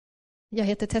Jag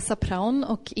heter Tessa Praun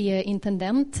och är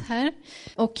intendent här.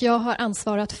 Och jag har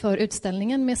ansvarat för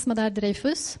utställningen med Smadar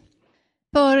Dreyfus.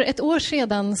 För ett år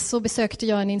sedan så besökte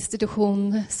jag en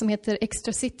institution som heter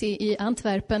Extra City i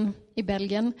Antwerpen i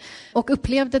Belgien och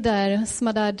upplevde där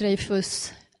Smadar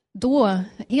Dreyfus då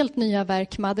helt nya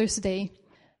verk Mother's Day.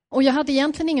 Och jag hade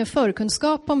egentligen ingen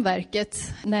förkunskap om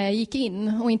verket när jag gick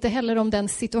in och inte heller om den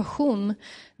situation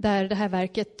där det här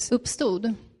verket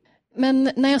uppstod.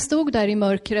 Men när jag stod där i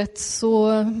mörkret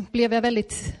så blev jag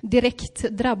väldigt direkt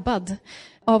drabbad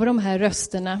av de här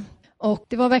rösterna. Och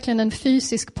det var verkligen en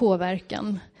fysisk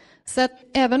påverkan. Så att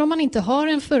även om man inte har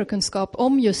en förkunskap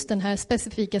om just den här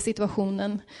specifika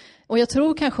situationen, och jag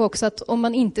tror kanske också att om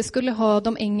man inte skulle ha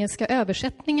de engelska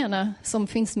översättningarna som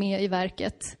finns med i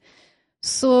verket,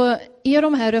 så är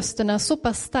de här rösterna så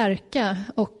pass starka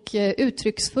och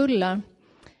uttrycksfulla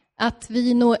att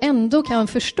vi nog ändå kan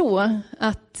förstå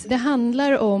att det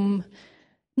handlar om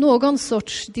någon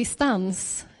sorts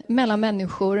distans mellan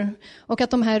människor och att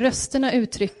de här rösterna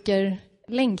uttrycker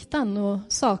längtan och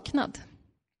saknad.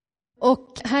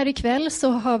 Och här ikväll så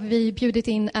har vi bjudit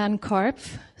in Anne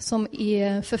Karpf som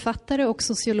är författare och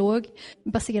sociolog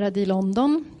baserad i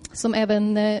London, som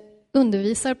även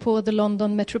undervisar på The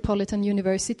London Metropolitan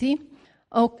University.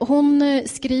 Och hon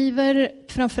skriver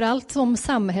framförallt om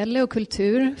samhälle och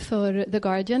kultur för The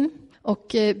Guardian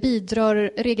och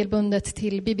bidrar regelbundet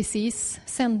till BBCs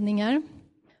sändningar.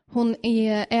 Hon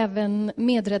är även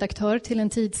medredaktör till en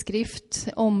tidskrift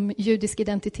om judisk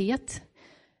identitet.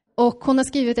 Och hon har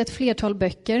skrivit ett flertal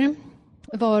böcker,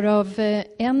 varav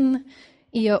en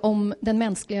är om den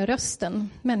mänskliga rösten,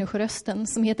 människorösten,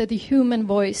 som heter The Human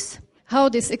Voice. How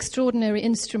this extraordinary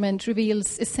instrument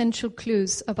reveals essential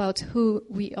clues about who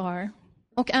we are.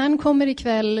 Och Anne kommer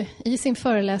ikväll i sin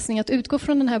föreläsning att utgå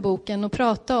från den här boken och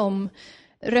prata om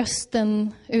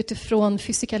rösten utifrån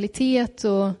fysikalitet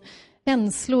och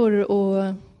känslor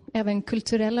och även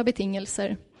kulturella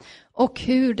betingelser. Och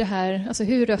hur det här, alltså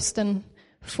hur rösten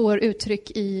får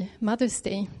uttryck i Mother's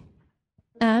Day.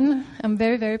 Anne, I'm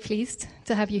very, very pleased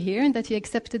to have you here and that you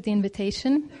accepted the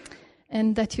invitation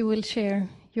and that you will share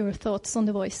your thoughts on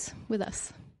the voice with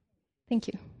us. Thank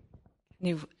you. Can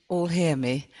you all hear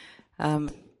me?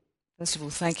 First of all,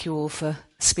 thank you all for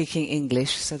speaking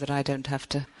English so that I don't have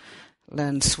to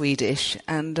learn Swedish.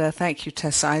 And thank you,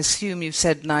 Tessa. I assume you've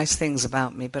said nice things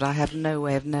about me, but I have no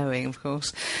way of knowing, of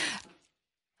course.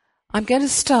 I'm going to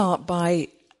start by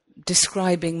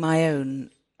describing my own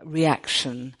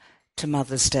reaction to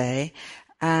Mother's Day,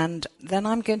 and then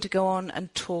I'm going to go on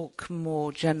and talk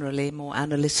more generally, more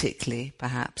analytically,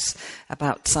 perhaps,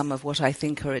 about some of what I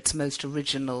think are its most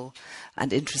original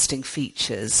and interesting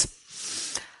features.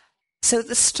 So at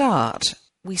the start,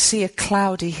 we see a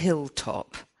cloudy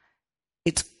hilltop.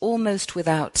 It's almost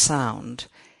without sound,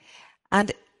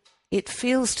 and it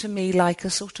feels to me like a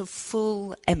sort of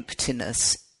full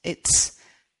emptiness. It's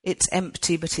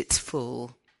empty, but it's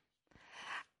full.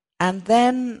 And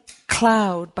then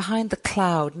behind the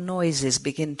cloud, noises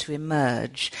begin to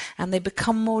emerge, and they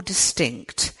become more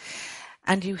distinct.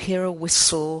 And you hear a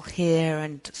whistle here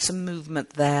and some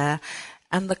movement there,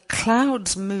 and the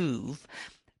clouds move,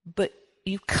 but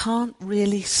you can't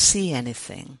really see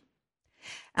anything.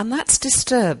 And that's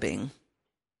disturbing.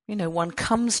 You know, one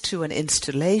comes to an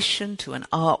installation, to an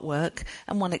artwork,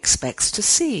 and one expects to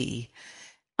see.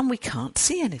 And we can't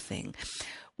see anything.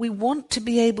 We want to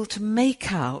be able to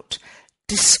make out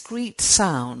discrete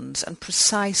sounds and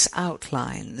precise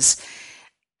outlines,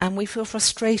 and we feel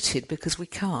frustrated because we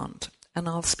can't. And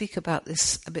I'll speak about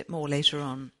this a bit more later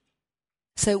on.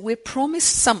 So we're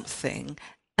promised something,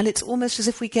 and it's almost as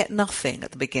if we get nothing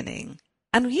at the beginning.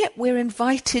 And yet we're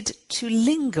invited to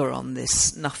linger on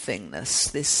this nothingness,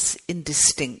 this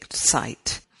indistinct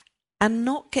sight, and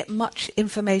not get much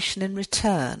information in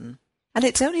return. And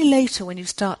it's only later when you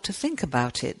start to think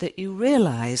about it that you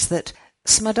realize that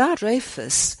Smadar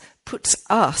Dreyfus puts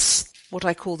us, what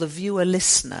I call the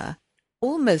viewer-listener,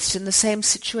 almost in the same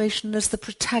situation as the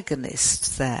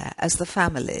protagonists there, as the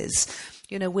families.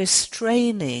 You know, we're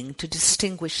straining to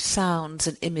distinguish sounds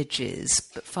and images,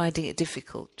 but finding it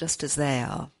difficult, just as they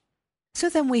are. So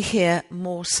then we hear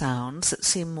more sounds that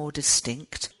seem more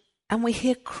distinct, and we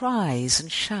hear cries and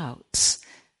shouts.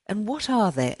 And what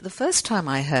are they? The first time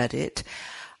I heard it,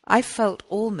 I felt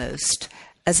almost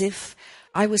as if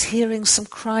I was hearing some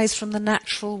cries from the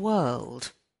natural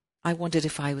world. I wondered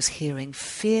if I was hearing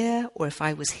fear or if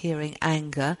I was hearing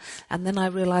anger, and then I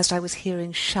realized I was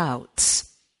hearing shouts.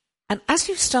 And as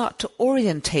you start to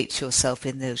orientate yourself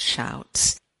in those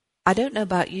shouts, I don't know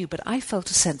about you, but I felt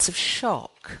a sense of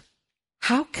shock.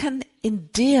 How can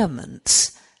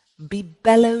endearments be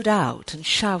bellowed out and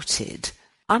shouted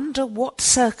under what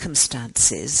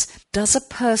circumstances does a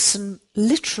person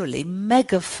literally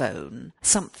megaphone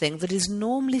something that is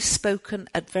normally spoken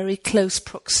at very close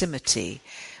proximity,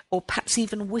 or perhaps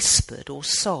even whispered or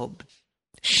sobbed?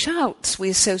 Shouts we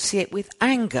associate with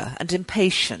anger and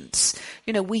impatience.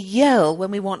 We yell when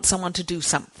we want someone to do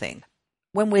something,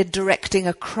 when we're directing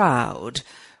a crowd,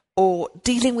 or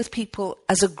dealing with people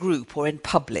as a group or in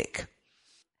public.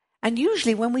 And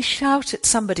usually when we shout at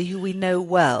somebody who we know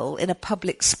well in a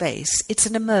public space, it's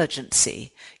an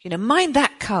emergency. Mind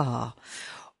that car.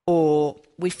 Or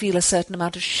we feel a certain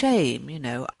amount of shame.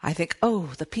 I think,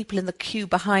 the people in the queue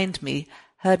behind me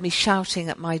heard me shouting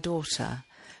at my daughter.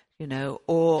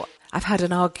 Or I've had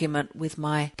an argument with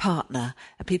my partner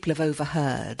and people have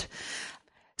overheard.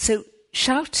 So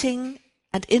shouting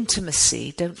and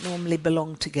intimacy don't normally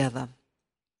belong together.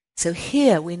 So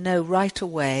here we know right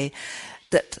away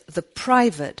that the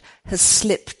private has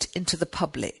slipped into the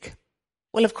public.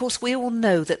 Well, of course, we all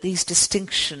know that these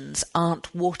distinctions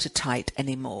aren't watertight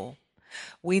anymore.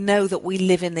 We know that we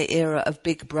live in the era of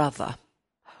Big Brother.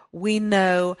 We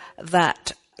know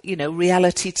that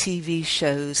reality TV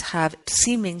shows have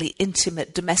seemingly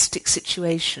intimate domestic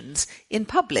situations in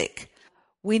public.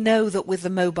 We know that with the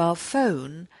mobile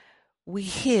phone, we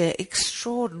hear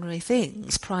extraordinary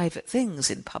things, private things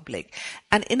in public.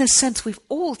 And in a sense, we've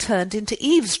all turned into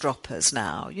eavesdroppers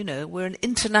now. We're an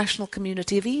international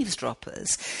community of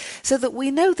eavesdroppers. So that we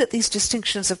know that these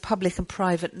distinctions of public and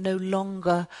private no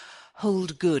longer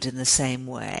hold good in the same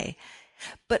way.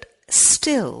 But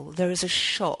still, there is a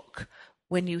shock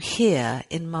when you hear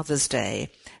in Mother's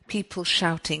Day people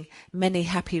shouting, "Many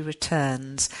happy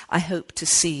returns, I hope to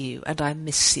see you and I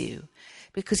miss you,"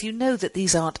 because you know that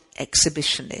these aren't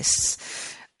exhibitionists.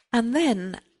 And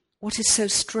then what is so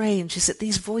strange is that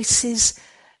these voices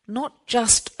not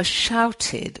just are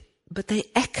shouted, but they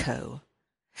echo.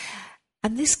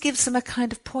 And this gives them a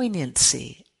kind of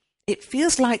poignancy. It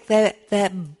feels like they're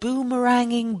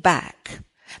boomeranging back.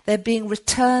 They're being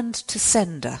returned to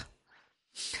sender.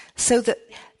 So that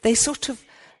they sort of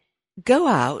go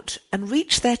out and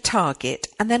reach their target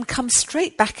and then come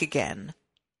straight back again.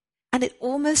 And it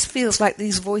almost feels like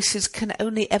these voices can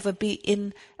only ever be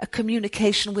in a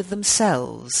communication with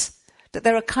themselves, that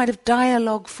they're a kind of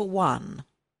dialogue for one.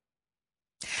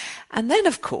 And then,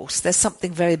 of course, there's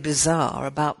something very bizarre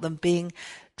about them being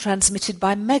transmitted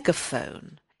by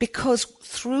megaphone, because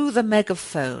through the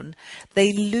megaphone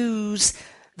they lose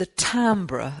the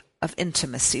timbre of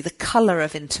intimacy, the colour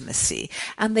of intimacy,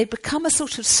 and they become a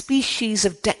sort of species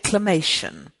of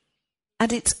declamation.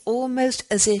 And it's almost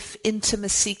as if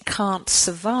intimacy can't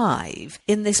survive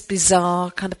in this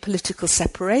bizarre kind of political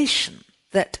separation,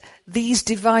 that these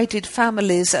divided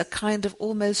families are kind of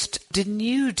almost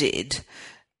denuded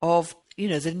of,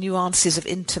 the nuances of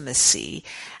intimacy.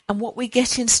 And what we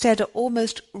get instead are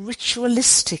almost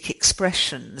ritualistic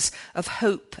expressions of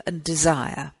hope and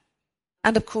desire.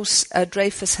 And of course,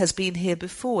 Dreyfus has been here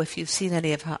before. If you've seen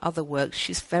any of her other works,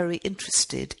 she's very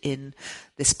interested in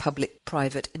this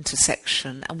public-private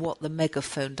intersection and what the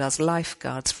megaphone does.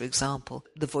 Lifeguards, for example,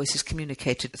 the voice is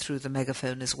communicated through the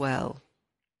megaphone as well.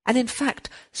 And in fact,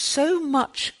 so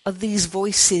much of these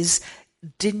voices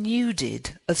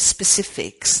denuded of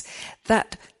specifics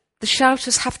that the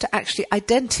shouters have to actually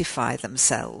identify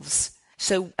themselves.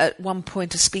 So at one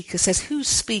point a speaker says, "Who's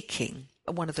speaking?"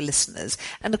 One of the listeners.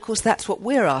 And of course that's what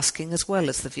we're asking as well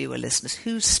as the viewer listeners.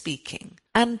 Who's speaking?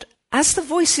 And as the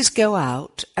voices go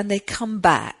out and they come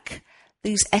back,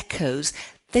 these echoes,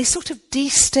 they sort of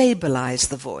destabilize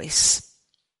the voice.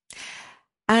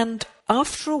 And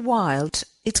after a while,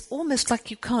 it's almost like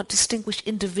you can't distinguish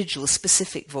individual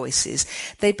specific voices.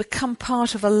 They become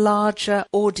part of a larger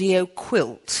audio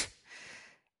quilt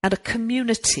and a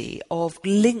community of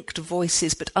linked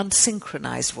voices but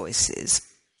unsynchronized voices.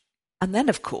 And then,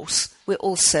 of course, we're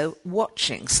also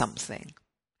watching something.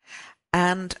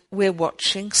 And we're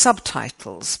watching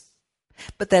subtitles.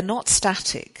 But they're not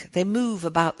static. They move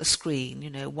about the screen.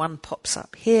 One pops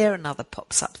up here, another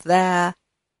pops up there.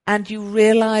 And you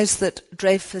realize that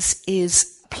Dreyfus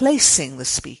is placing the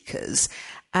speakers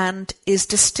and is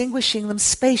distinguishing them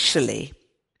spatially.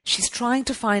 She's trying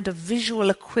to find a visual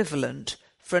equivalent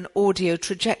for an audio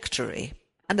trajectory.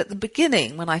 And at the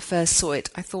beginning, when I first saw it,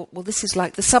 I thought, well, this is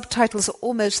like the subtitles are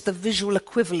almost the visual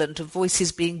equivalent of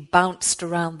voices being bounced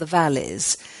around the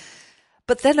valleys.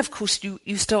 But then, of course,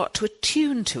 you start to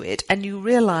attune to it and you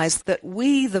realize that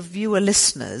we, the viewer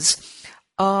listeners,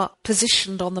 are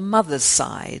positioned on the mother's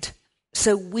side.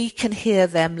 so we can hear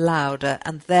them louder,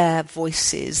 and their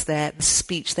voices, their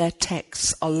speech, their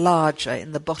texts are larger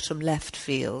in the bottom left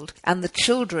field, and the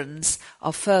children's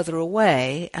are further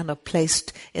away and are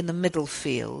placed in the middle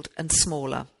field and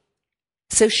smaller.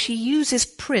 So she uses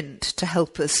print to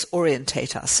help us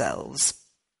orientate ourselves.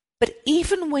 But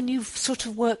even when you've sort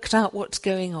of worked out what's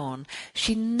going on,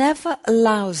 she never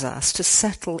allows us to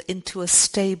settle into a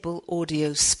stable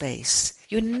audio space.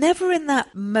 You're never in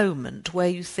that moment where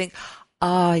you think,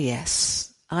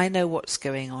 yes, I know what's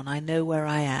going on, I know where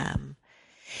I am.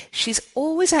 She's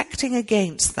always acting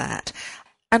against that.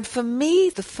 And for me,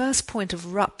 the first point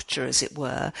of rupture, as it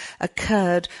were,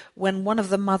 occurred when one of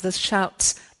the mothers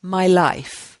shouts, "My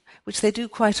life," which they do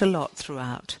quite a lot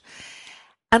throughout.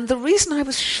 And the reason I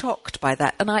was shocked by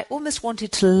that, and I almost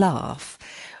wanted to laugh,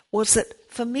 was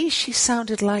that for me she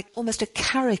sounded like almost a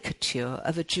caricature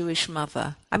of a Jewish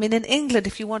mother. I mean, in England,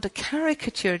 if you want to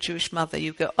caricature a Jewish mother,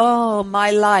 you go, "Oh,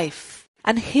 my life."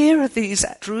 And here are these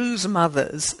Druze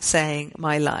mothers saying,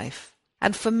 "My life."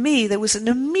 And for me, there was an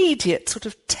immediate sort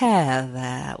of tear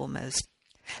there, almost.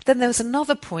 Then there was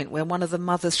another point where one of the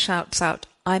mothers shouts out,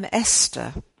 "I'm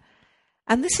Esther."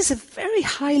 And this is a very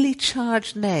highly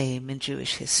charged name in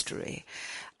Jewish history.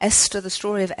 Esther, the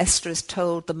story of Esther is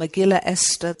told, the Megillah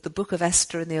Esther, the book of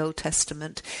Esther in the Old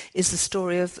Testament, is the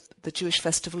story of the Jewish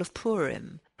festival of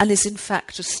Purim, and is in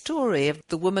fact a story of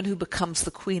the woman who becomes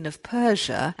the queen of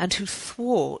Persia and who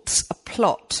thwarts a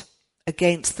plot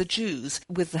against the Jews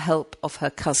with the help of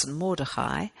her cousin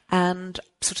Mordecai, and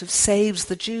sort of saves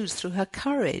the Jews through her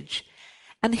courage.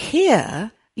 And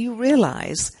here you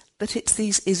realize that it's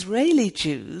these Israeli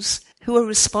Jews who are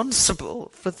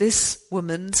responsible for this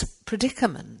woman's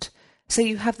predicament. So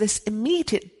you have this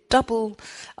immediate double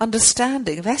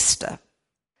understanding of Esther.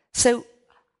 So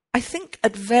I think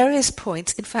at various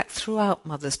points, in fact throughout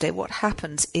Mother's Day, what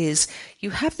happens is you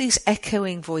have these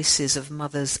echoing voices of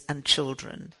mothers and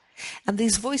children. And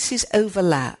these voices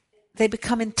overlap. They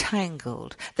become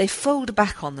entangled. They fold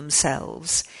back on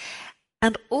themselves.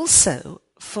 And also,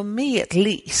 for me at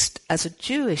least, as a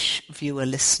Jewish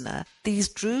viewer-listener, these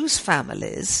Druze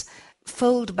families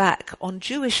fold back on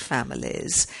Jewish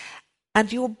families,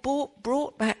 and you're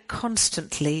brought back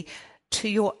constantly to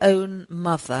your own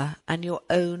mother and your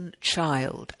own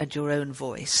child and your own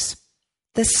voice.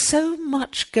 There's so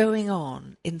much going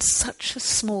on in such a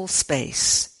small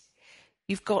space.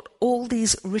 You've got all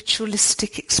these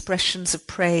ritualistic expressions of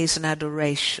praise and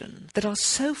adoration that are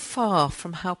so far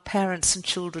from how parents and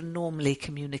children normally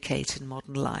communicate in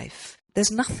modern life.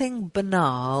 There's nothing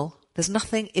banal, there's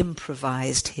nothing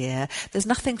improvised here, there's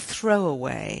nothing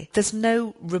throwaway, there's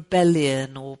no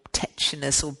rebellion or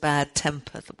tetchiness or bad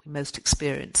temper that we most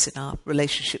experience in our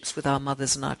relationships with our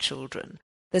mothers and our children.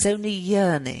 There's only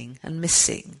yearning and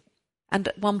missing. And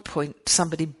at one point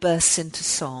somebody bursts into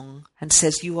song and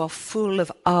says, "You are full of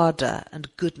ardour and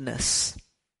goodness."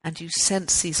 And you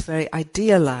sense these very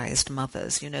idealized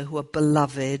mothers, who are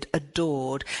beloved,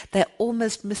 adored. They're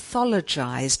almost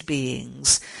mythologized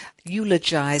beings,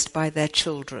 eulogized by their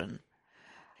children.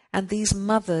 And these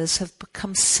mothers have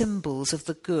become symbols of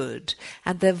the good,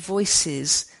 and their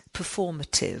voices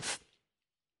performative.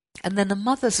 And then the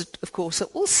mothers, of course,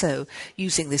 are also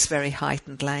using this very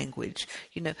heightened language.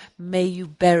 "May you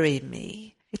bury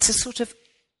me." It's a sort of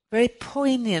very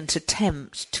poignant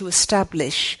attempt to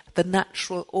establish the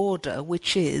natural order,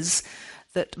 which is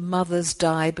that mothers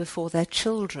die before their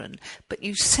children. But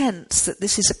you sense that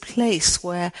this is a place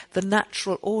where the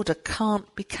natural order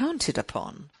can't be counted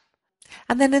upon.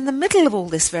 And then in the middle of all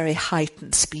this very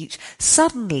heightened speech,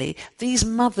 suddenly these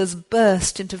mothers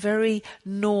burst into very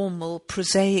normal,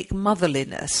 prosaic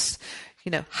motherliness.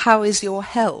 "How is your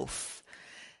health?"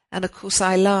 And of course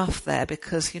I laugh there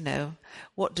because,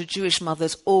 what do Jewish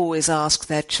mothers always ask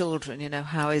their children,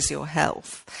 "How is your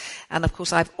health?" And of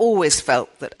course I've always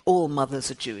felt that all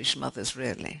mothers are Jewish mothers,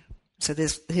 really. So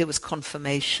here was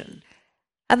confirmation.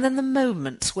 And then the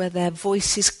moments where their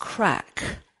voices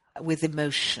crack with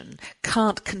emotion,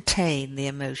 can't contain the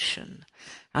emotion.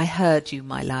 "I heard you,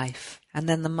 my life." And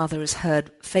then the mother is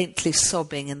heard faintly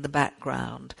sobbing in the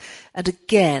background. And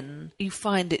again, you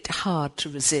find it hard to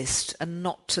resist and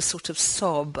not to sort of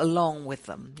sob along with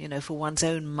them, for one's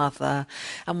own mother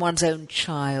and one's own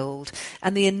child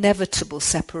and the inevitable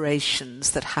separations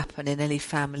that happen in any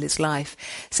family's life.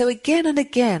 So again and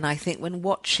again, I think, when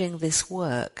watching this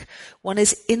work, one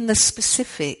is in the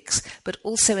specifics, but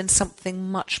also in something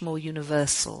much more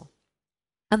universal.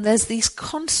 And there's these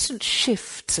constant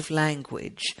shifts of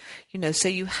language, so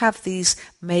you have these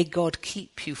 "may God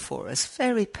keep you" for us,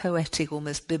 very poetic,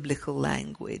 almost biblical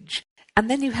language. And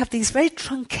then you have these very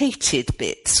truncated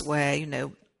bits where,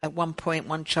 at one point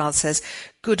one child says,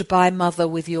 "Goodbye, mother,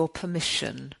 with your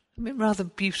permission." I mean, rather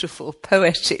beautiful,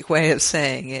 poetic way of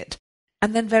saying it.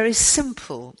 And then very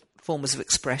simple forms of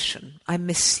expression. "I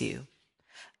miss you."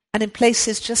 And in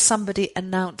places, just somebody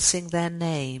announcing their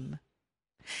name.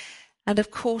 And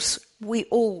of course, we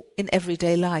all in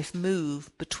everyday life move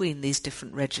between these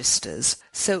different registers.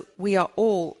 So we are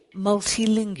all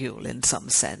multilingual in some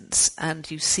sense, and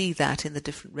you see that in the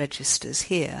different registers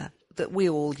here, that we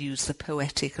all use the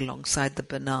poetic alongside the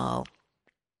banal.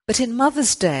 But in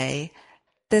Mother's Day,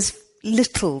 there's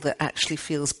little that actually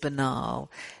feels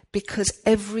banal, because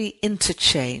every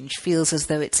interchange feels as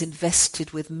though it's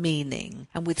invested with meaning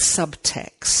and with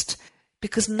subtext,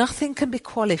 because nothing can be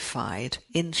qualified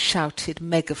in shouted,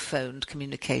 megaphoned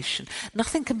communication.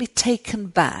 Nothing can be taken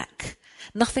back.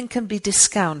 Nothing can be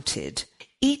discounted.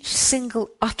 Each single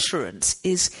utterance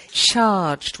is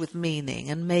charged with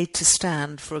meaning and made to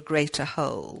stand for a greater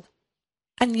whole.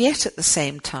 And yet at the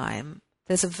same time,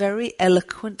 there's a very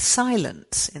eloquent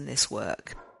silence in this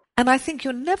work. And I think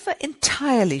you're never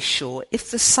entirely sure if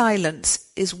the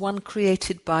silence is one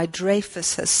created by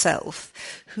Dreyfus herself,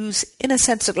 who's in a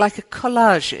sense like a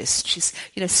collagist. She's,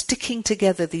 sticking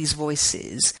together these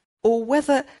voices, or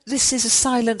whether this is a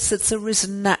silence that's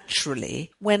arisen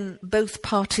naturally when both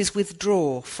parties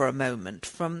withdraw for a moment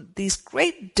from these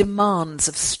great demands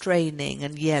of straining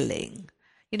and yelling.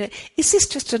 Is this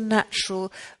just a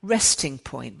natural resting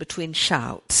point between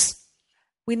shouts?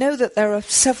 We know that there are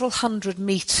several hundred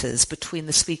metres between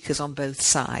the speakers on both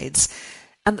sides,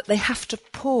 and that they have to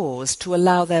pause to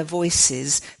allow their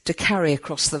voices to carry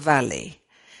across the valley.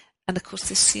 And of course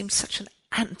this seems such an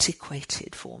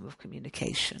antiquated form of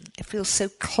communication. It feels so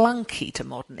clunky to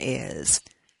modern ears.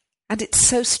 And it's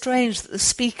so strange that the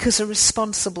speakers are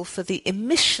responsible for the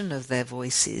emission of their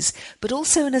voices, but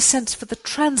also in a sense for the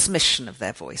transmission of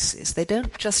their voices. They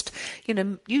don't just,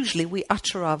 usually we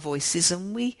utter our voices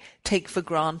and we take for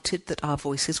granted that our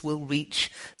voices will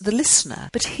reach the listener.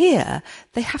 But here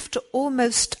they have to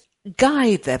almost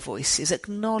guide their voices,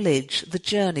 acknowledge the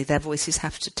journey their voices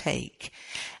have to take.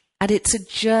 And it's a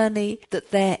journey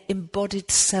that their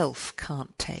embodied self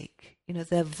can't take.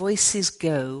 Their voices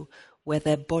go where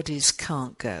their bodies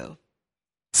can't go.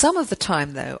 Some of the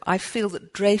time, though, I feel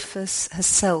that Dreyfus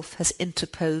herself has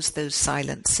interposed those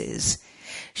silences.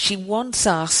 She wants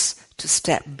us to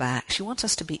step back. She wants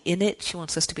us to be in it. She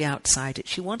wants us to be outside it.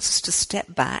 She wants us to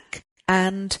step back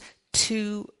and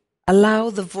to allow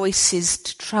the voices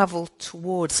to travel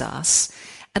towards us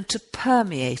and to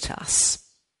permeate us.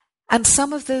 And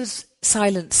some of those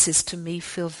silences to me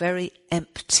feel very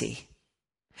empty.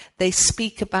 They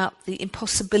speak about the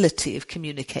impossibility of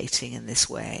communicating in this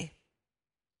way.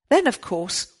 Then, of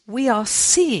course, we are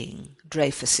seeing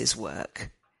Dreyfus's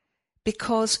work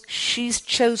because she's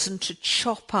chosen to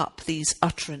chop up these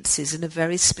utterances in a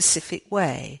very specific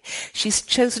way. She's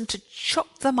chosen to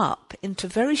chop them up into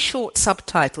very short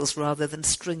subtitles rather than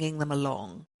stringing them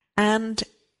along. And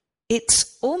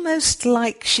it's almost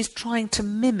like she's trying to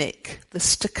mimic the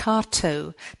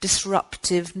staccato,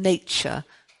 disruptive nature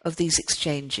of these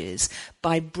exchanges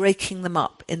by breaking them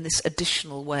up in this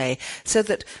additional way, so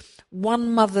that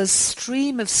one mother's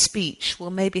stream of speech will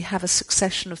maybe have a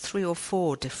succession of 3 or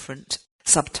 4 different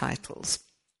subtitles.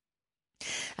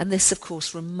 And this, of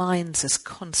course, reminds us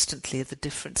constantly of the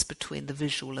difference between the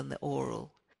visual and the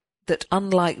oral. That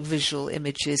unlike visual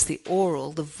images, the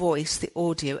oral, the voice, the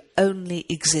audio only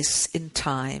exists in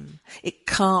time. It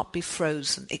can't be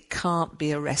frozen. It can't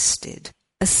be arrested.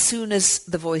 As soon as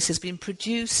the voice has been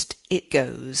produced, it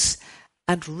goes,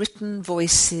 and written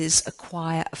voices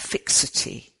acquire a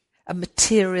fixity, a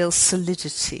material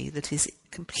solidity that is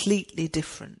completely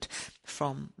different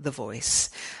from the voice.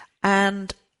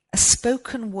 And a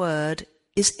spoken word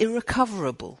is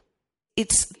irrecoverable.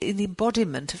 It's an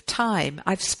embodiment of time.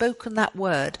 I've spoken that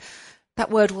word.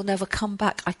 That word will never come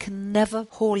back. I can never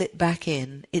haul it back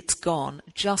in. It's gone,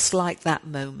 just like that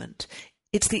moment.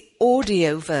 It's the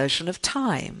audio version of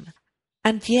time.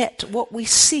 And yet what we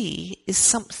see is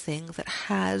something that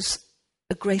has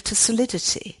a greater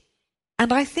solidity.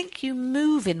 And I think you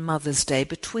move in Mother's Day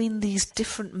between these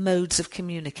different modes of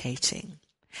communicating.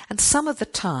 And some of the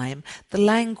time, the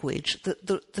language,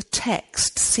 the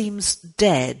text seems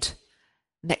dead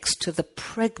next to the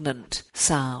pregnant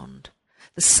sound.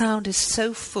 The sound is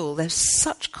so full, there's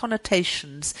such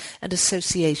connotations and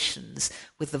associations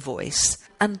with the voice,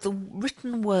 and the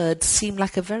written words seem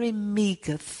like a very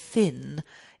meagre, thin,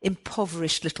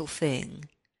 impoverished little thing.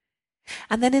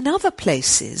 And then in other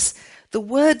places, the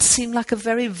words seem like a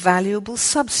very valuable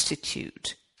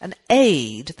substitute, an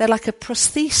aid. They're like a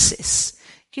prosthesis.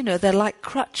 They're like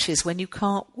crutches when you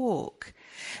can't walk.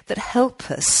 that help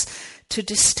us to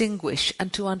distinguish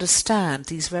and to understand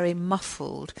these very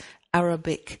muffled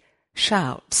Arabic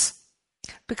shouts.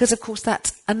 Because, of course,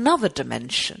 that's another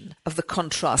dimension of the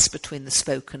contrast between the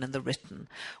spoken and the written.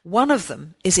 One of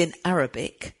them is in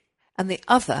Arabic and the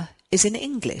other is in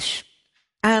English.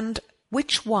 And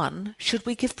which one should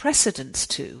we give precedence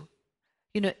to?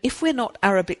 If we're not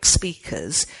Arabic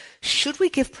speakers, should we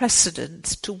give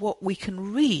precedence to what we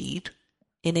can read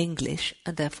in English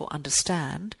and therefore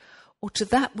understand, or to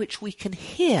that which we can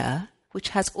hear, which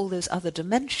has all those other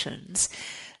dimensions,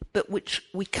 but which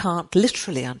we can't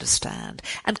literally understand?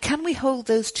 And can we hold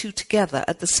those two together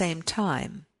at the same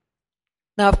time?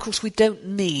 Now, of course, we don't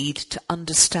need to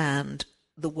understand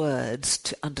the words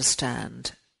to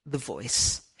understand the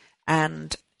voice.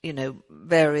 And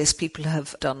various people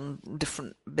have done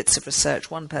different bits of research.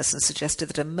 One person suggested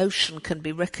that emotion can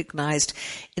be recognized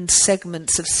in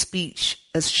segments of speech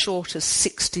as short as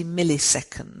 60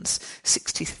 milliseconds,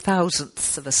 60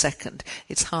 thousandths of a second.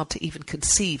 It's hard to even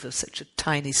conceive of such a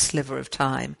tiny sliver of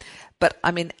time. But,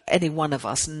 any one of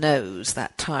us knows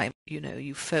that time.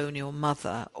 You phone your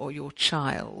mother or your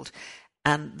child,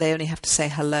 and they only have to say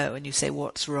hello, and you say,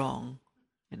 "What's wrong?"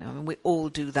 We all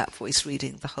do that voice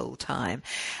reading the whole time,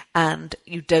 and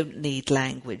you don't need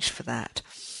language for that.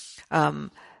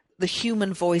 The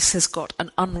human voice has got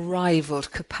an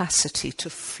unrivaled capacity to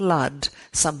flood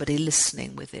somebody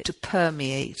listening with it, to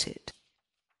permeate it.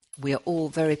 We are all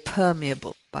very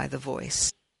permeable by the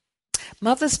voice.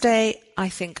 Mother's Day, I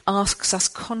think, asks us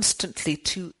constantly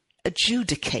to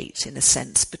adjudicate, in a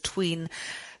sense, between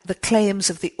the claims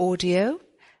of the audio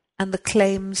and the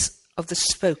claims of the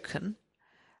spoken,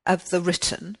 of the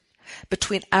written,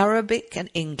 between Arabic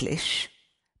and English,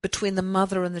 between the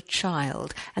mother and the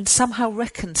child, and somehow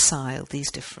reconcile these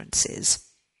differences.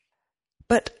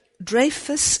 But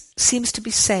Dreyfus seems to be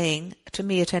saying, to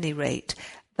me at any rate,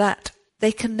 that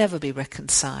they can never be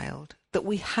reconciled, that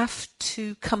we have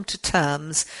to come to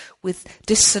terms with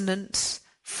dissonance,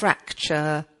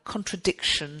 fracture,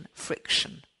 contradiction,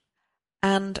 friction.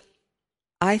 And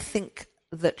I think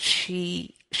that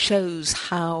she shows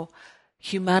how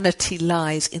humanity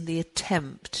lies in the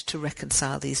attempt to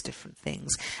reconcile these different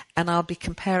things. And I'll be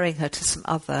comparing her to some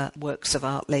other works of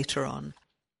art later on.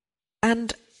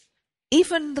 And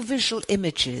even the visual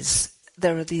images,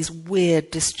 there are these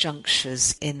weird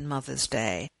disjunctures in Mother's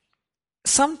Day.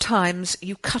 Sometimes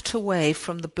you cut away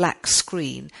from the black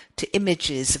screen to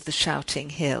images of the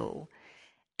shouting hill,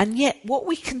 and yet what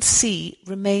we can see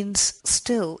remains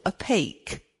still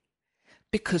opaque,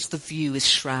 because the view is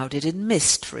shrouded in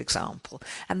mist, for example,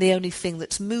 and the only thing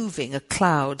that's moving are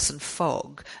clouds and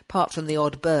fog, apart from the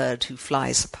odd bird who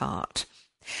flies apart.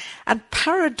 And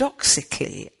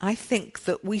paradoxically, I think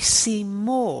that we see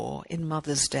more in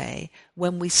Mother's Day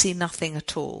when we see nothing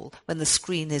at all, when the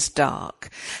screen is dark,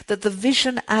 that the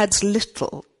vision adds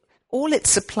little. All it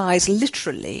supplies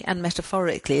literally and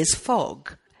metaphorically is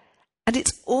fog. And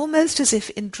it's almost as if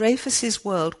in Dreyfus's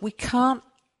world we can't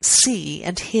see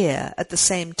and hear at the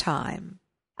same time.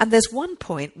 And there's one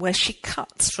point where she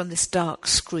cuts from this dark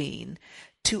screen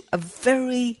to a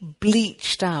very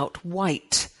bleached out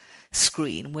white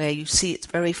screen where you see it's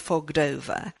very fogged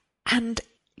over. And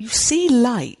you see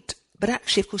light, but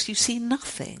actually, of course, you see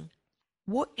nothing.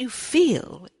 What you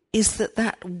feel is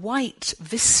that white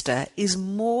vista is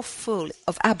more full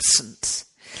of absence.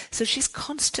 So she's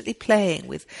constantly playing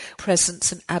with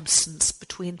presence and absence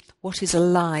between what is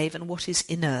alive and what is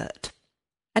inert.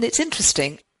 And it's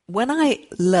interesting, when I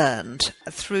learned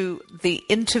through the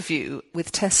interview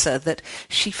with Tessa that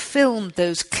she filmed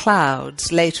those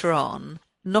clouds later on,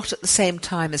 not at the same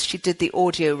time as she did the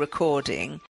audio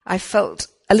recording, I felt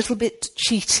a little bit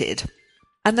cheated.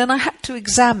 And then I had to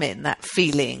examine that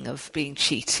feeling of being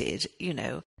cheated,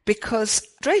 because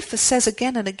Dreyfus says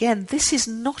again and again, this is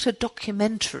not a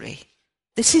documentary.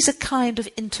 This is a kind of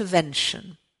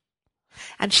intervention.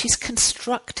 And she's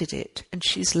constructed it and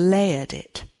she's layered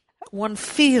it. One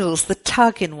feels the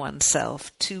tug in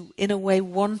oneself to, in a way,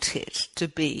 want it to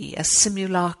be a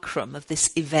simulacrum of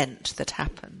this event that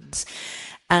happens.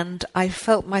 And I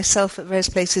felt myself at various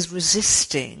places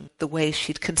resisting the way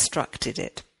she'd constructed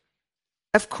it.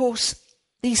 Of course,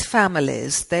 these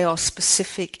families, they are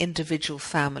specific individual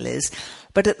families,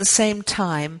 but at the same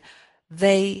time,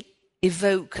 they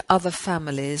evoke other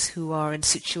families who are in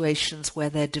situations where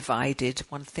they're divided.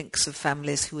 One thinks of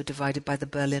families who were divided by the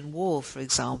Berlin Wall, for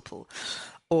example,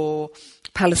 or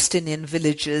Palestinian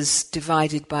villages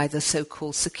divided by the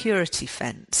so-called security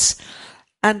fence.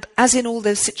 And as in all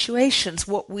those situations,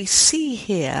 what we see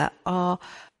here are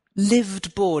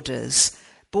lived borders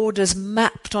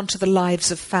mapped onto the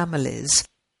lives of families.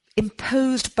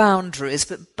 imposed boundaries,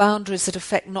 but boundaries that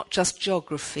affect not just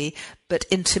geography, but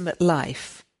intimate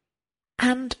life.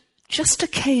 And just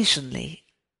occasionally,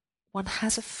 one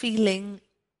has a feeling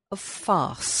of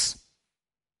farce.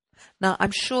 Now,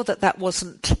 I'm sure that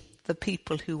wasn't the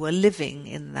people who were living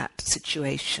in that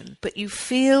situation, but you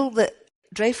feel that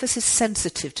Dreyfus is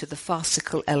sensitive to the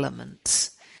farcical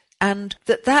elements, and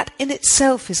that in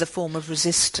itself is a form of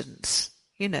resistance.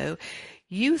 You know,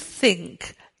 you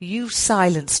think you've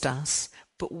silenced us,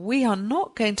 but we are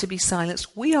not going to be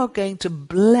silenced. We are going to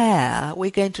blare,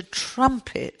 we're going to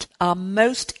trumpet our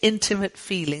most intimate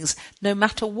feelings, no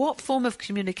matter what form of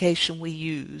communication we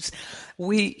use.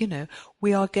 We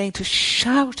are going to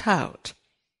shout out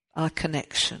our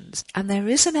connections. And there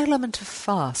is an element of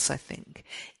farce, I think,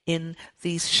 in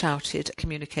these shouted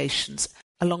communications,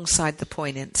 alongside the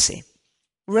poignancy.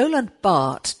 Roland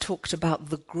Barthes talked about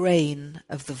the grain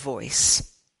of the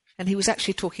voice. And he was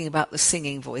actually talking about the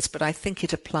singing voice, but I think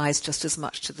it applies just as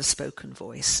much to the spoken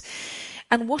voice.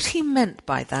 And what he meant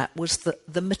by that was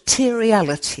the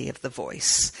materiality of the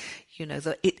voice,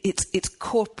 its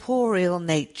corporeal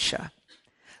nature,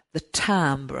 the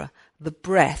timbre, the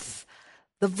breath,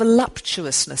 the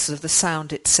voluptuousness of the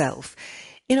sound itself,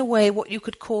 in a way what you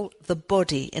could call the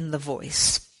body in the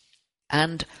voice.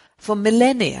 And for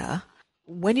millennia,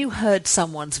 when you heard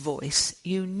someone's voice,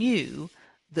 you knew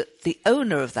that the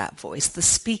owner of that voice, the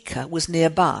speaker, was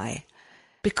nearby,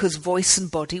 because voice and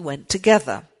body went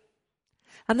together.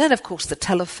 And then, of course, the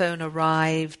telephone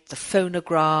arrived, the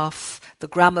phonograph, the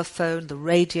gramophone, the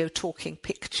radio talking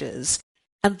pictures,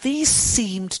 and these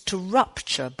seemed to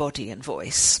rupture body and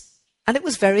voice. And it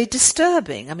was very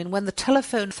disturbing. I mean, when the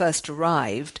telephone first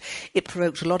arrived, it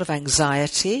provoked a lot of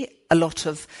anxiety, a lot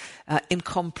of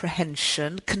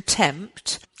incomprehension,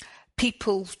 contempt.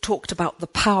 People talked about the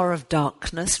power of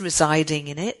darkness residing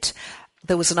in it.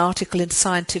 There was an article in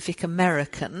Scientific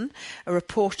American. A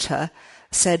reporter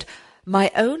said,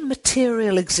 "My own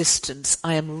material existence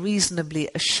I am reasonably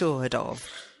assured of.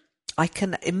 I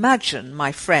can imagine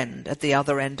my friend at the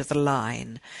other end of the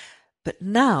line. But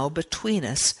now between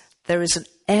us there is an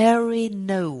airy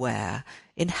nowhere,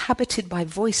 inhabited by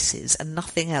voices and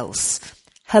nothing else.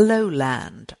 Hello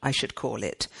land, I should call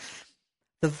it.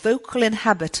 The vocal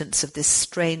inhabitants of this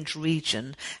strange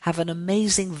region have an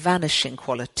amazing vanishing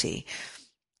quality.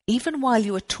 Even while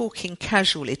you are talking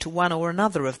casually to one or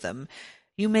another of them,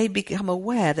 you may become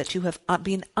aware that you have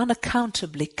been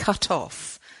unaccountably cut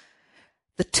off.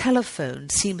 The telephone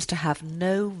seems to have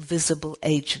no visible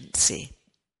agency."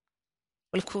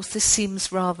 Well, of course, this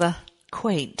seems rather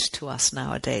quaint to us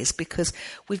nowadays, because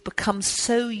we've become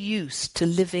so used to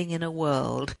living in a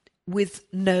world with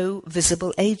no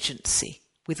visible agency,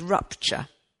 with rupture.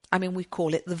 I mean, we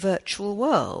call it the virtual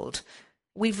world.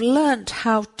 We've learnt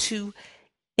how to,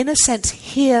 in a sense,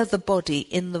 hear the body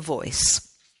in the voice,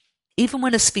 even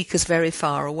when a speaker's very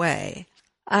far away.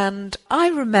 And I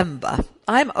remember,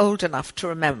 I'm old enough to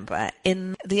remember,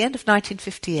 in the end of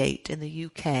 1958 in the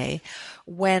UK,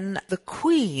 when the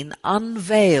Queen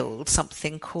unveiled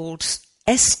something called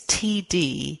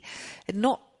STD,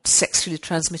 not sexually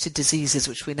transmitted diseases,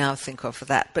 which we now think of for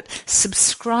that, but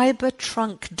subscriber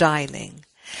trunk dialing.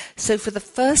 So for the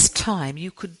first time,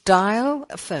 you could dial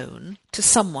a phone to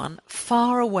someone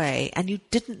far away, and you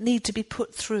didn't need to be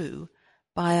put through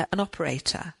by an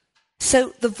operator.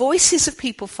 So the voices of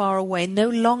people far away no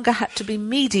longer had to be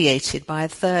mediated by a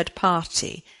third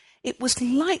party. It was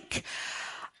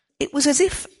as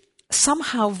if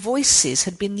somehow voices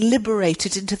had been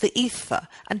liberated into the ether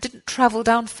and didn't travel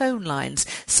down phone lines.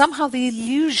 Somehow the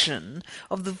illusion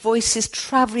of the voices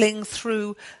travelling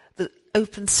through the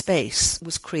open space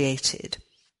was created.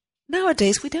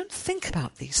 Nowadays we don't think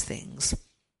about these things.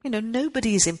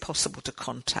 Nobody is impossible to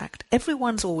contact.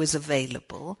 Everyone's always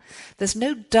available. There's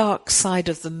no dark side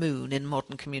of the moon in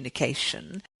modern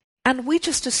communication. And we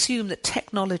just assume that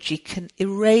technology can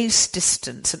erase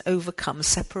distance and overcome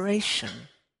separation.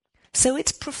 So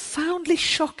it's profoundly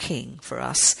shocking for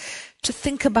us to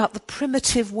think about the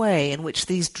primitive way in which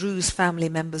these Druze family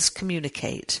members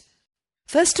communicate.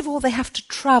 First of all, they have to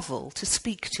travel to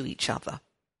speak to each other.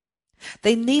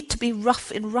 They need to be in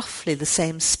roughly the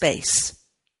same space.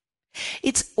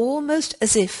 It's almost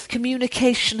as if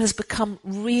communication has become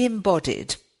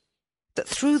re-embodied, that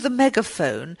through the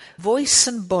megaphone, voice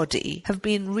and body have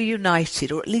been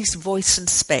reunited, or at least voice and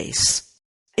space.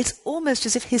 It's almost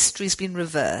as if history's been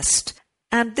reversed.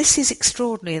 And this is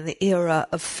extraordinary in the era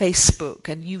of Facebook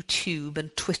and YouTube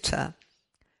and Twitter.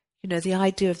 The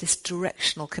idea of this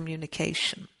directional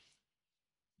communication.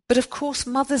 But of course,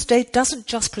 Mother's Day doesn't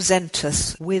just present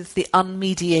us with the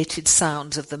unmediated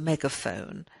sounds of the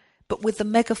megaphone, but with the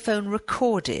megaphone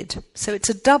recorded. So it's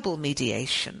a double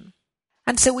mediation.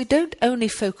 And so we don't only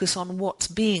focus on what's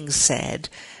being said,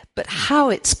 but how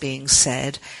it's being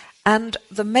said, and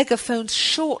the megaphone's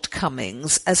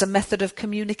shortcomings as a method of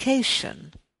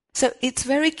communication. So it's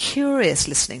very curious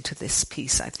listening to this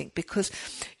piece, I think, because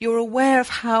you're aware of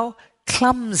how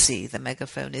clumsy the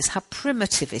megaphone is, how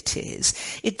primitive it is.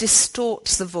 It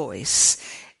distorts the voice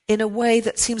in a way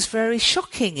that seems very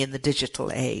shocking in the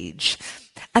digital age.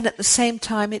 And at the same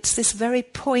time, it's this very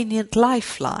poignant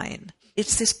lifeline.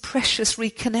 It's this precious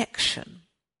reconnection.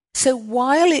 So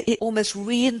while it almost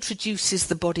reintroduces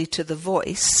the body to the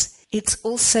voice, it's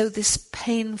also this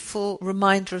painful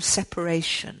reminder of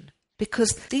separation.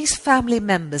 Because these family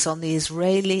members on the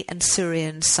Israeli and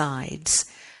Syrian sides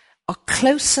are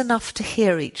close enough to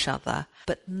hear each other,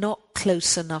 but not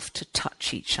close enough to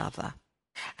touch each other.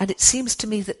 And it seems to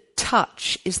me that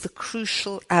touch is the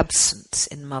crucial absence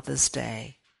in Mother's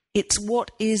Day. It's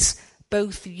what is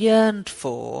both yearned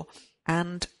for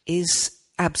and is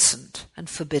absent and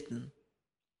forbidden.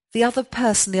 The other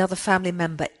person, the other family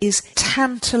member, is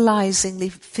tantalizingly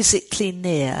physically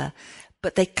near,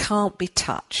 but they can't be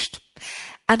touched.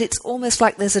 And it's almost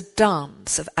like there's a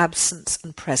dance of absence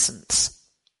and presence.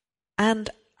 And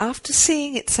after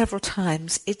seeing it several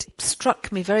times, it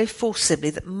struck me very forcibly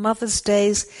that Mother's Day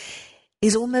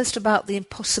is almost about the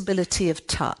impossibility of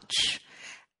touch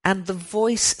and the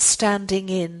voice standing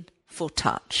in for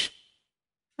touch.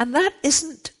 And that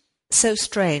isn't so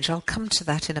strange. I'll come to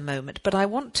that in a moment. But I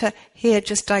want to here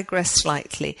just digress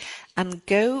slightly and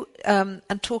go and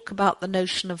talk about the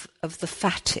notion of the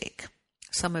phatic.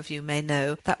 Some of you may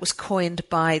know that was coined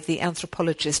by the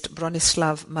anthropologist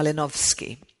Bronislaw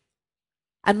Malinowski.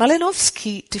 And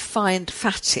Malinowski defined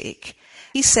phatic.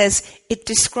 He says it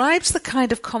describes the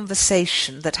kind of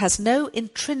conversation that has no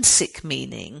intrinsic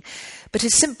meaning, but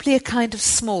is simply a kind of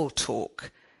small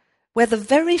talk, where the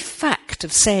very fact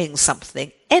of saying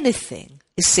something, anything,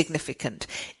 is significant,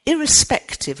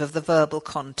 irrespective of the verbal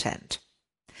content.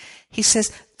 He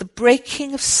says the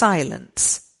breaking of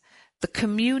silence, the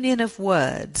communion of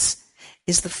words,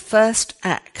 is the first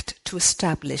act to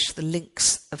establish the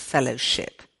links of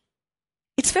fellowship.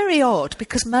 It's very odd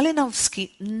because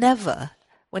Malinowski never,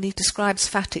 when he describes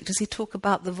phatic, does he talk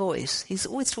about the voice. He's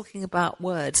always talking about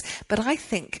words. But I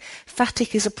think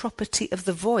phatic is a property of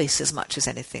the voice as much as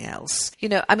anything else. You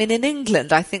know, I mean, in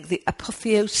England, I think the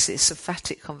apotheosis of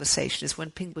phatic conversation is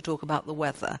when people talk about the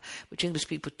weather, which English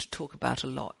people talk about a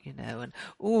lot, you know, and,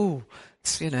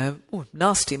 it's, you know,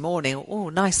 nasty morning,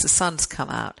 or nice, the sun's come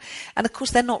out. And of course,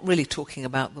 they're not really talking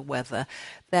about the weather.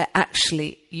 They're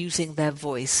actually using their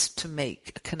voice to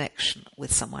make a connection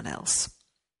with someone else.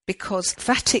 Because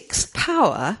phatic's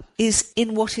power is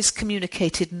in what is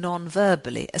communicated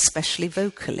non-verbally, especially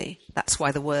vocally. That's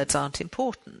why the words aren't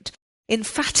important. In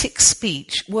phatic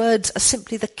speech, words are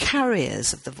simply the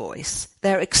carriers of the voice.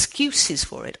 They're excuses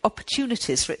for it,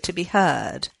 opportunities for it to be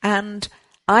heard. And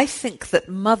I think that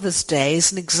Mother's Day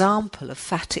is an example of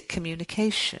phatic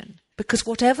communication. Because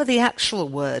whatever the actual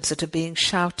words that are being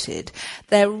shouted,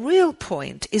 their real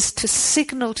point is to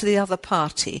signal to the other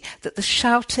party that the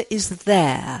shouter is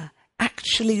there,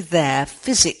 actually there,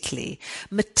 physically,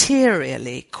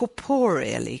 materially,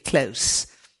 corporeally close.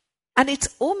 And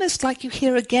it's almost like you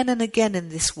hear again and again in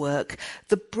this work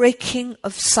the breaking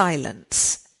of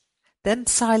silence. Then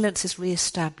silence is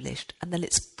re-established, and then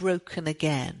it's broken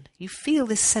again. You feel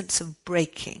this sense of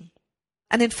breaking.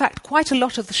 And in fact, quite a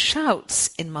lot of the shouts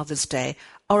in Mother's Day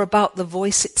are about the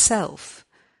voice itself.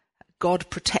 God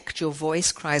protect your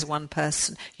voice, cries one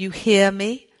person. You hear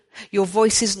me? Your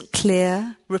voice isn't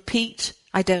clear. Repeat,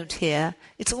 I don't hear.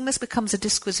 It almost becomes a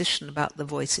disquisition about the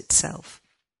voice itself.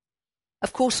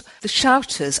 Of course, the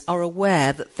shouters are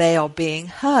aware that they are being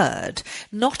heard,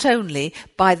 not only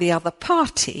by the other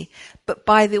party, but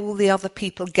by all the other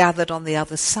people gathered on the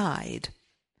other side.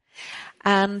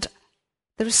 And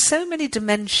there are so many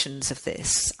dimensions of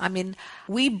this. I mean,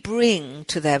 we bring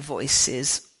to their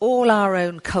voices all our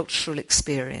own cultural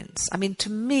experience. I mean, to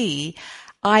me,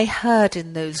 I heard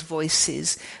in those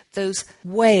voices those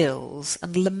wails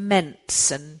and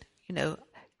laments and, you know,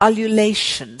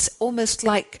 ululations, almost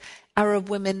like Arab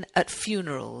women at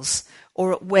funerals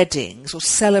or at weddings or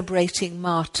celebrating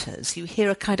martyrs. You hear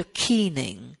a kind of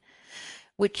keening,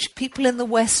 which people in the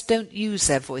West don't use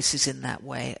their voices in that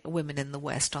way. Women in the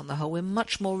West, on the whole, we're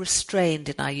much more restrained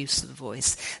in our use of the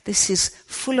voice. This is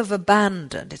full of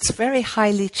abandon. It's very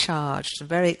highly charged and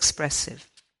very expressive.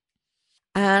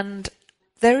 And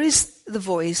there is the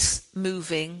voice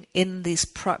moving in these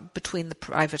between the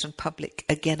private and public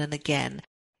again and again.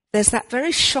 There's that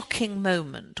very shocking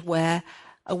moment where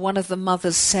one of the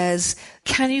mothers says,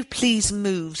 "Can you please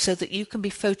move so that you can be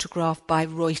photographed by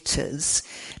Reuters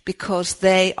because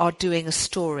they are doing a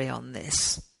story on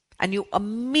this?" And you're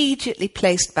immediately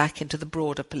placed back into the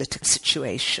broader political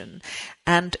situation,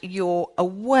 and you're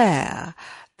aware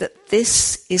that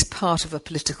this is part of a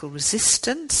political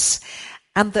resistance,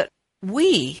 and that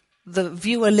we, the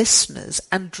viewer listeners,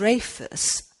 and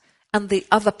Dreyfus and the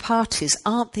other parties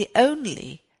aren't the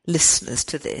only listeners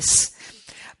to this,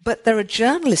 but there are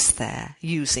journalists there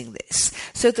using this,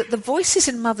 so that the voices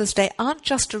in Mother's Day aren't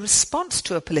just a response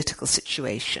to a political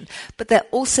situation, but they're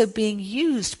also being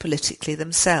used politically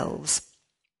themselves.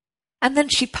 And then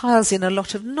she piles in a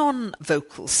lot of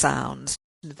non-vocal sounds.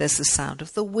 There's the sound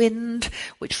of the wind,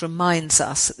 which reminds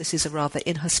us that this is a rather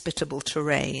inhospitable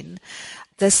terrain.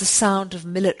 There's the sound of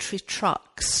military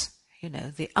trucks.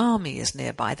 The army is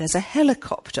nearby. There's a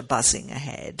helicopter buzzing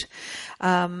ahead.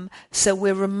 So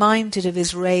we're reminded of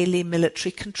Israeli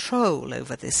military control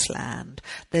over this land.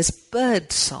 There's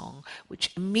bird song,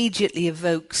 which immediately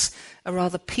evokes a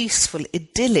rather peaceful,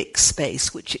 idyllic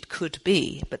space, which it could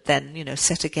be, but then,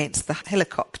 set against the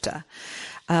helicopter.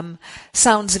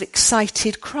 Sounds of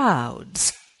excited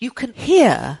crowds. You can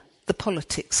hear the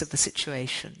politics of the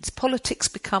situations. Politics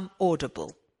become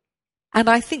audible. And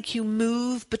I think you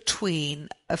move between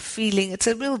a feeling, it's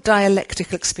a real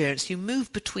dialectical experience, you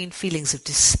move between feelings of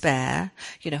despair,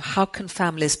 how can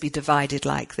families be divided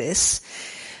like this,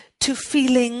 to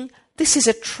feeling this is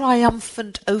a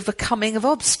triumphant overcoming of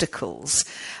obstacles.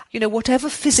 Whatever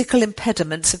physical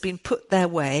impediments have been put their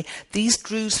way, these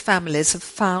Druze families have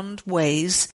found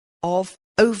ways of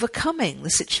overcoming the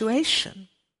situation.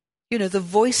 The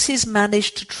voices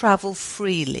managed to travel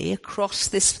freely across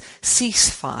this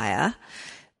ceasefire.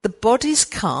 The bodies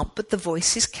can't, but the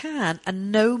voices can,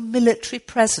 and no military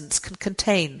presence can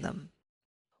contain them.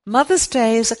 Mother's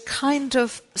Day is a kind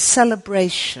of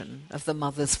celebration of the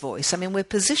mother's voice. We're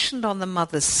positioned on the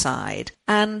mother's side,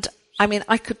 and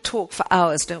I could talk for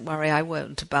hours, don't worry, I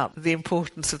won't, about the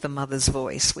importance of the mother's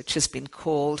voice, which has been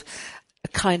called a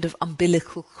kind of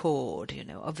umbilical cord.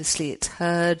 Obviously it's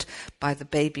heard by the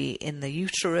baby in the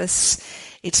uterus.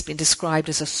 It's been described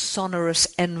as a sonorous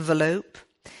envelope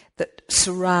that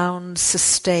surrounds,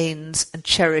 sustains and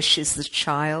cherishes the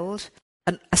child,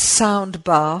 a sound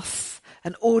bath,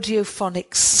 an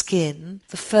audiophonic skin,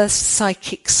 the first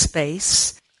psychic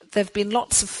space. There have been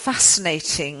lots of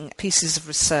fascinating pieces of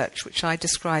research which I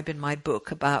describe in my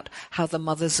book about how the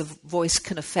mother's voice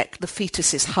can affect the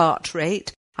fetus's heart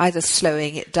rate, either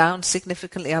slowing it down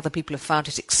significantly. Other people have found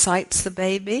it excites the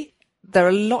baby. There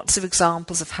are lots of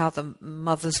examples of how the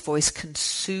mother's voice can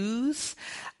soothe.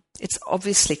 It's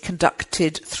obviously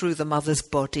conducted through the mother's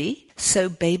body, so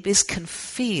babies can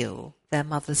feel their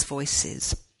mother's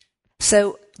voices.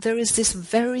 So there is this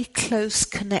very close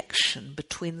connection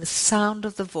between the sound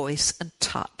of the voice and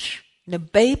touch.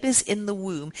 Babies in the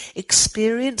womb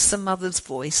experience the mother's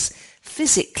voice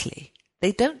physically.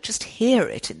 They don't just hear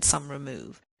it in some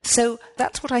remove. So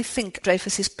that's what I think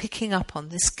Dreyfus is picking up on,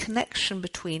 this connection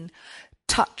between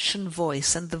touch and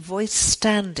voice, and the voice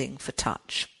standing for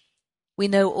touch. We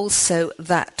know also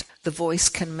that the voice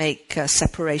can make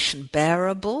separation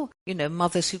bearable.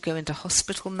 Mothers who go into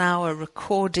hospital now are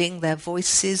recording their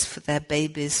voices for their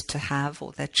babies to have,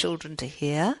 or their children to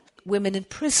hear. Women in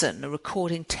prison are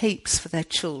recording tapes for their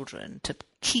children to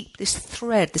keep this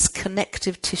thread, this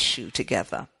connective tissue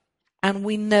together. And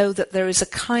we know that there is a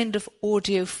kind of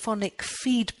audiophonic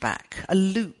feedback, a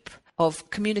loop of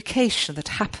communication that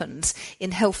happens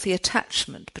in healthy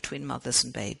attachment between mothers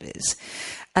and babies.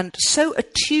 And so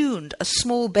attuned are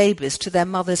small babies to their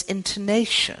mother's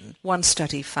intonation, one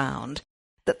study found,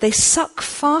 that they suck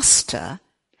faster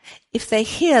if they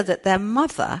hear that their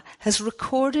mother has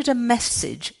recorded a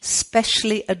message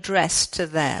specially addressed to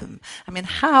them.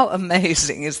 How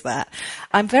amazing is that?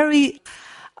 I'm very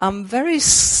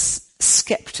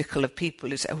skeptical of people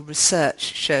who say, research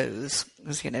shows,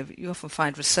 because, you often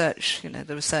find research,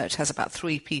 the research has about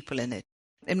 3 people in it.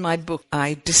 In my book,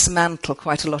 I dismantle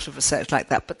quite a lot of research like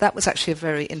that, but that was actually a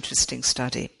very interesting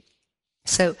study.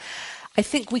 So I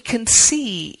think we can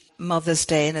see Mother's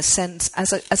Day, in a sense,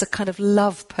 as a kind of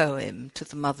love poem to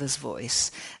the mother's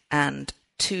voice, and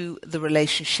to the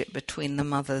relationship between the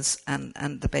mother's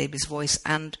and the baby's voice,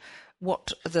 and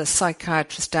what the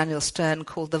psychiatrist Daniel Stern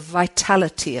called the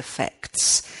vitality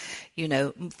effects,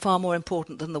 far more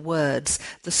important than the words,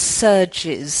 the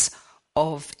surges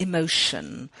of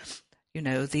emotion,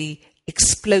 the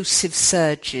explosive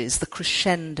surges, the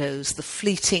crescendos, the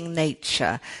fleeting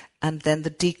nature, and then the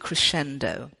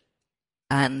decrescendo.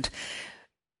 And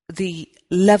the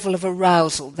level of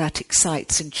arousal that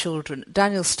excites in children.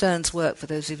 Daniel Stern's work, for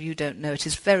those of you who don't know it,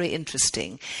 is very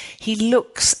interesting. He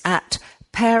looks at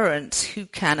parents who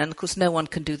can, and of course no one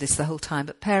can do this the whole time,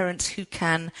 but parents who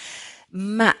can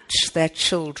match their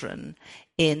children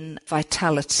in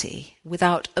vitality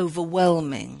without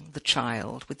overwhelming the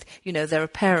child. There are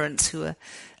parents who are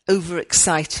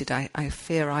overexcited. I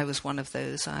fear I was one of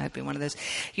those. I have been one of those,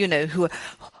 who are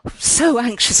so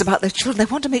anxious about their children.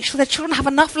 They want to make sure their children have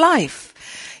enough life,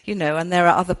 and there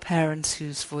are other parents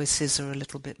whose voices are a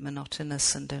little bit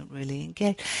monotonous and don't really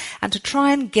engage. And to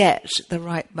try and get the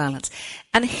right balance.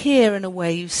 And here, in a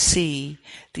way, you see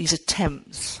these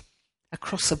attempts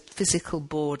across a physical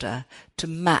border to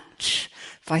match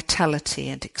vitality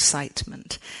and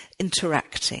excitement,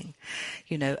 interacting,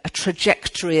 a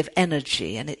trajectory of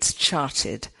energy, and it's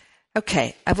charted.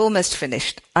 Okay, I've almost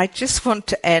finished. I just want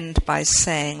to end by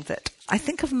saying that I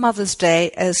think of Mother's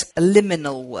Day as a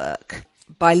liminal work.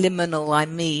 By liminal, I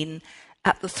mean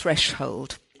at the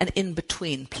threshold, an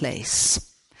in-between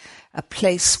place, a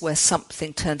place where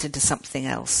something turns into something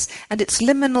else. And it's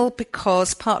liminal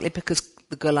partly because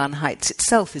the Golan Heights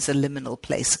itself is a liminal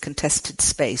place, a contested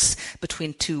space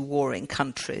between two warring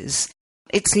countries.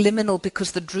 It's liminal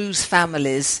because the Druze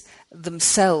families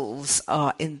themselves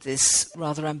are in this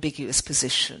rather ambiguous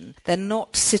position. They're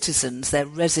not citizens, they're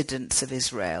residents of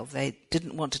Israel. They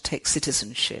didn't want to take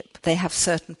citizenship. They have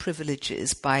certain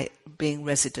privileges by being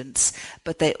residents,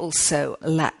 but they also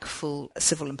lack full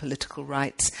civil and political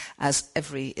rights, as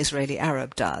every Israeli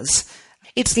Arab does.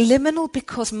 It's liminal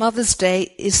because Mother's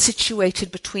Day is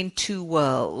situated between two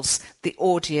worlds, the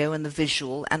audio and the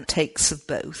visual, and takes of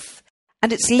both.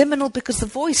 And it's liminal because the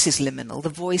voice is liminal. The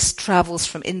voice travels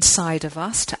from inside of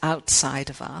us to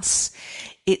outside of us.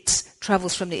 It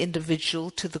travels from the individual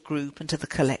to the group and to the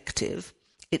collective.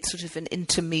 It's sort of an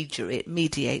intermediary. It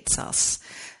mediates us.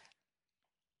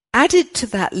 Added to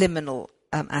that liminal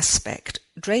aspect,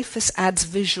 Dreyfus adds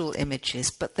visual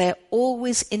images, but they're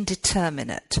always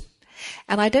indeterminate.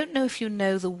 And I don't know if you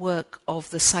know the work of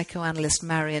the psychoanalyst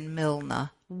Marion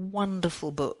Milner,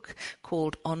 wonderful book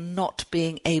called On Not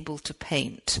Being Able to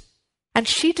Paint. And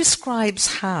she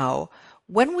describes how,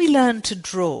 when we learn to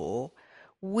draw,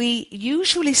 we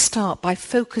usually start by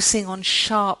focusing on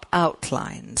sharp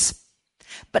outlines.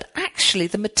 But actually,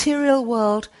 the material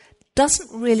world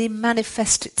doesn't really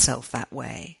manifest itself that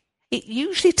way. It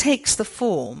usually takes the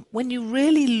form, when you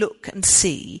really look and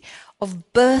see,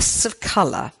 of bursts of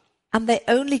colour, and they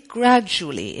only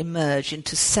gradually emerge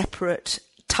into separate,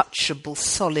 touchable,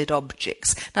 solid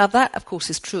objects. Now that, of course,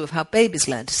 is true of how babies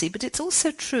learn to see, but it's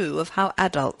also true of how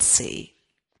adults see.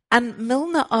 And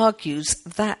Milner argues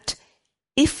that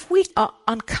if we are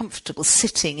uncomfortable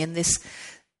sitting in this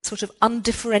sort of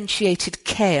undifferentiated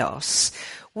chaos,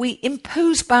 we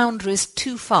impose boundaries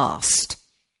too fast.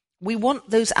 We want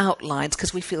those outlines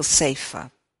because we feel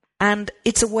safer. And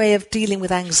it's a way of dealing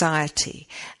with anxiety.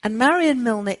 And Marion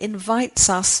Milner invites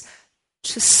us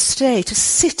to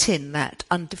sit in that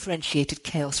undifferentiated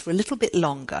chaos for a little bit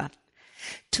longer,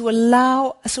 to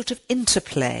allow a sort of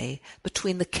interplay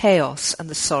between the chaos and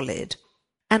the solid.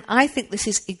 And I think this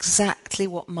is exactly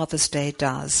what Mother's Day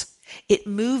does. It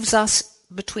moves us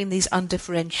between these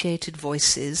undifferentiated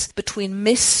voices, between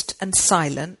mist and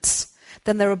silence.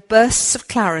 Then there are bursts of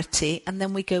clarity, and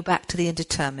then we go back to the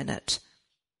indeterminate.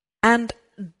 And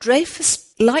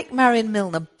Dreyfus, like Marion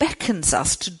Milner, beckons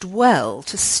us to dwell,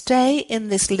 to stay in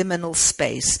this liminal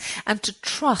space, and to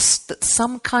trust that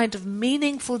some kind of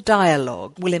meaningful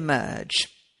dialogue will emerge.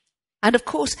 And of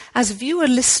course, as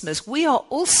viewer-listeners, we are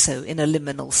also in a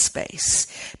liminal space.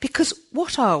 Because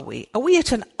what are we? Are we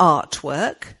at an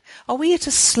artwork? Are we at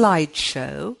a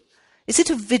slideshow? Is it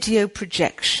a video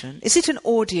projection? Is it an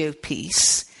audio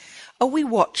piece? Are we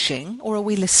watching or are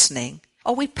we listening?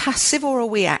 Are we passive or are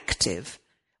we active?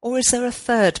 Or is there a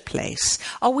third place?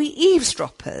 Are we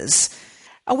eavesdroppers?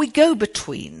 Are we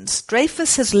go-betweens?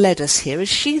 Dreyfus has led us here. Is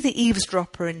she the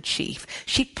eavesdropper in chief?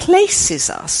 She places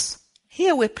us.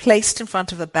 Here we're placed in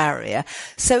front of a barrier.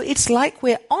 So it's like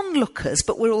we're onlookers,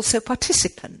 but we're also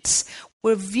participants.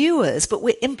 We're viewers, but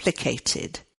we're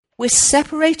implicated. We're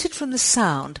separated from the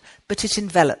sound, but it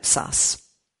envelops us.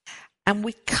 And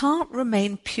we can't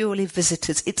remain purely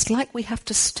visitors. It's like we have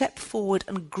to step forward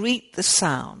and greet the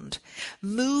sound,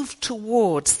 move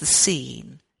towards the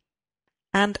scene.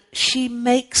 And she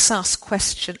makes us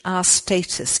question our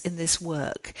status in this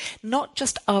work, not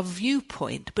just our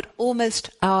viewpoint, but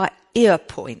almost our ear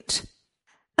point.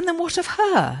 And then what of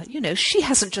her? She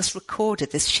hasn't just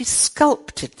recorded this, she's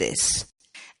sculpted this.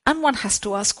 And one has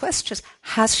to ask questions.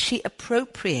 Has she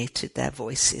appropriated their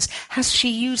voices? Has she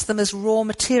used them as raw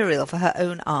material for her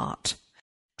own art?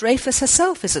 Dreyfus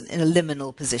herself is in a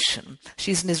liminal position.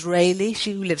 She's an Israeli,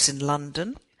 she who lives in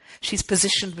London. She's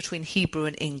positioned between Hebrew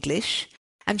and English,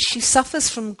 and she suffers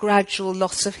from gradual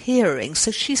loss of hearing,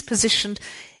 so she's positioned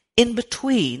in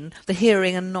between the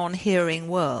hearing and non-hearing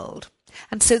world.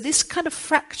 And so this kind of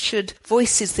fractured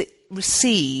voices that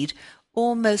recede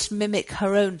almost mimic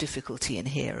her own difficulty in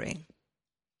hearing.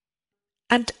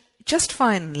 And just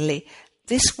finally,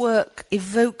 this work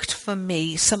evoked for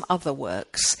me some other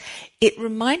works. It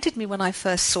reminded me when I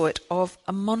first saw it of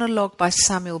a monologue by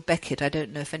Samuel Beckett, I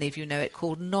don't know if any of you know it,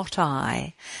 called Not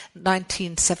I,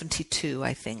 1972,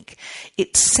 I think.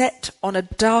 It's set on a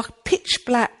dark,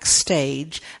 pitch-black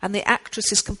stage, and the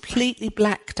actress is completely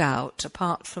blacked out,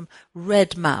 apart from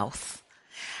red mouth.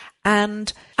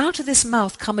 And out of this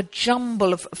mouth come a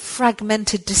jumble of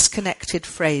fragmented, disconnected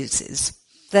phrases.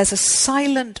 There's a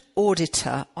silent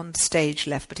auditor on stage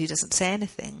left, but he doesn't say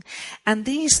anything. And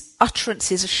these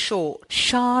utterances are short,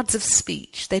 shards of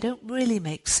speech. They don't really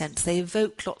make sense. They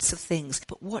evoke lots of things.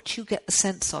 But what you get the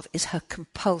sense of is her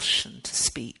compulsion to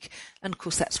speak. And of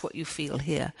course, that's what you feel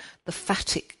here, the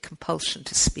phatic compulsion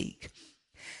to speak.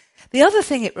 The other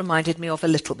thing it reminded me of a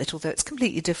little bit, although it's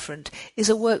completely different, is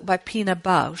a work by Pina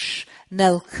Bausch,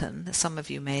 Nelken, as some of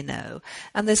you may know.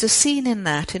 And there's a scene in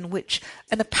that in which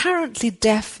an apparently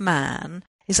deaf man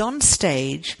is on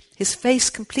stage, his face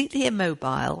completely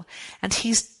immobile, and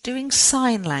he's doing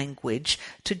sign language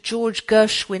to George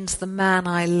Gershwin's The Man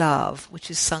I Love,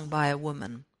 which is sung by a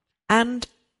woman. And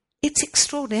it's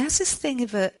extraordinary. As this thing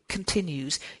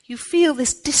continues, you feel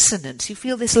this dissonance, you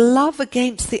feel this love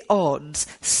against the odds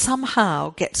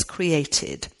somehow gets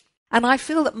created. And I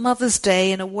feel that Mother's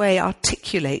Day, in a way,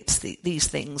 articulates these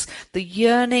things, the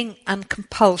yearning and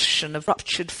compulsion of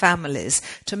ruptured families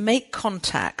to make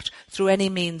contact through any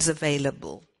means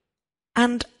available.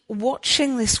 And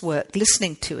watching this work,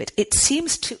 listening to it, it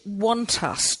seems to want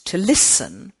us to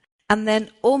listen and then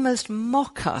almost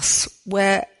mock us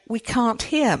where we can't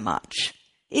hear much.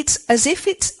 It's as if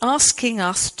it's asking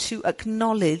us to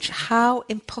acknowledge how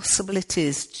impossible it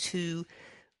is to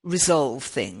resolve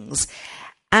things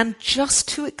and just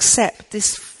to accept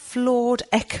this flawed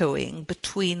echoing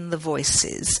between the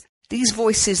voices. These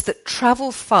voices that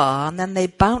travel far and then they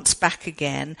bounce back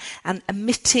again, and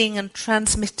emitting and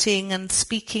transmitting and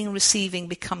speaking and receiving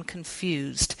become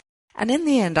confused. And in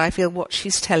the end, I feel what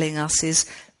she's telling us is,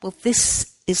 well,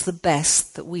 this is the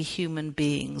best that we human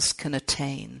beings can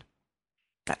attain.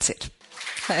 That's it.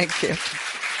 Thank you.